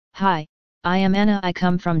Hi, I am Anna. I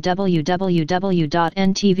come from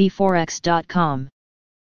www.ntvforex.com.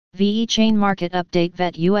 VeChain Market Update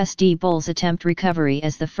VET USD bulls attempt recovery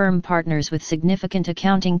as the firm partners with significant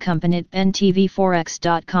accounting company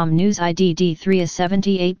ntvforex.com news IDD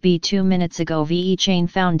 378B 2 minutes ago. VeChain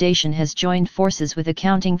Foundation has joined forces with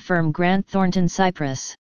accounting firm Grant Thornton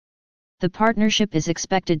Cyprus. The partnership is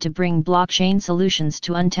expected to bring blockchain solutions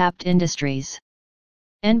to untapped industries.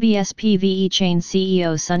 NBSP VeChain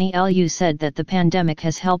CEO Sunny Lu said that the pandemic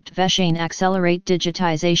has helped VeChain accelerate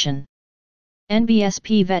digitization.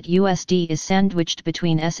 NBSP VET USD is sandwiched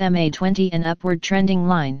between SMA 20 and upward trending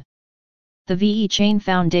line. The VeChain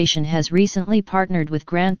Foundation has recently partnered with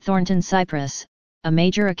Grant Thornton Cyprus, a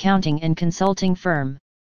major accounting and consulting firm.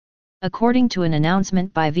 According to an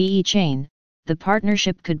announcement by VeChain, the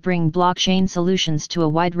partnership could bring blockchain solutions to a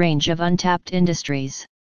wide range of untapped industries.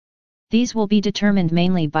 These will be determined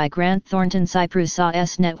mainly by Grant Thornton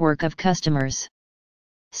Cyprus's network of customers.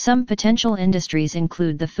 Some potential industries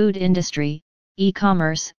include the food industry,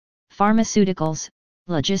 e-commerce, pharmaceuticals,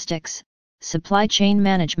 logistics, supply chain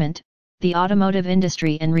management, the automotive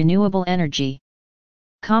industry and renewable energy.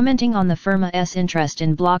 Commenting on the firm's interest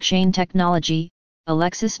in blockchain technology,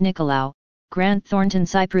 Alexis Nicolaou, Grant Thornton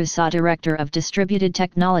Cyprus Director of Distributed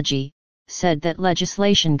Technology, said that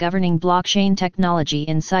legislation governing blockchain technology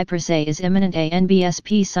in Cyprus is imminent.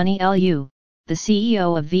 NBSP Sunny Lu, the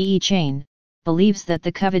CEO of VeChain, believes that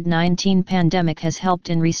the COVID-19 pandemic has helped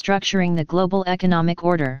in restructuring the global economic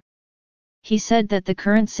order. He said that the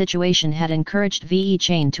current situation had encouraged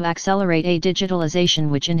VeChain to accelerate a digitalization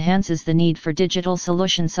which enhances the need for digital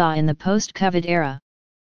solutions in the post-COVID era.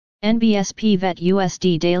 NBSP VET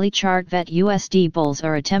USD daily chart. VET USD bulls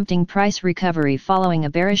are attempting price recovery following a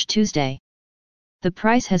bearish Tuesday. The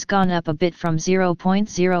price has gone up a bit from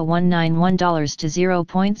 $0.0191 to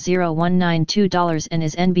 $0.0192 and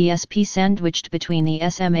is NBSP sandwiched between the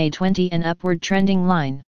SMA 20 and upward trending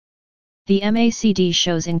line. The MACD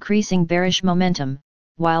shows increasing bearish momentum,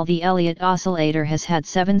 while the Elliott oscillator has had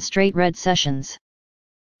 7 straight red sessions.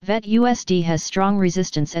 VET USD has strong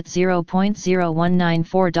resistance at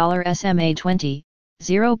 $0.0194 SMA 20,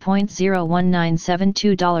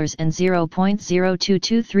 $0.01972 and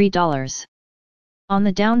 $0.0223. On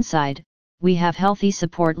the downside, we have healthy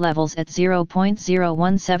support levels at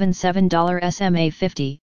 $0.0177 SMA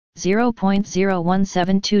 50,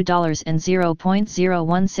 $0.0172 and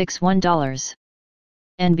 $0.0161.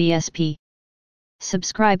 NBSP.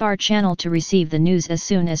 Subscribe our channel to receive the news as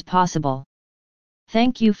soon as possible.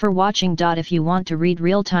 Thank you for watching. If you want to read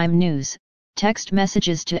real-time news, text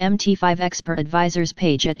messages to MT5 Expert Advisors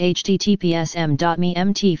page at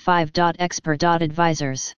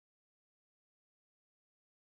https://mt5.expert.advisors.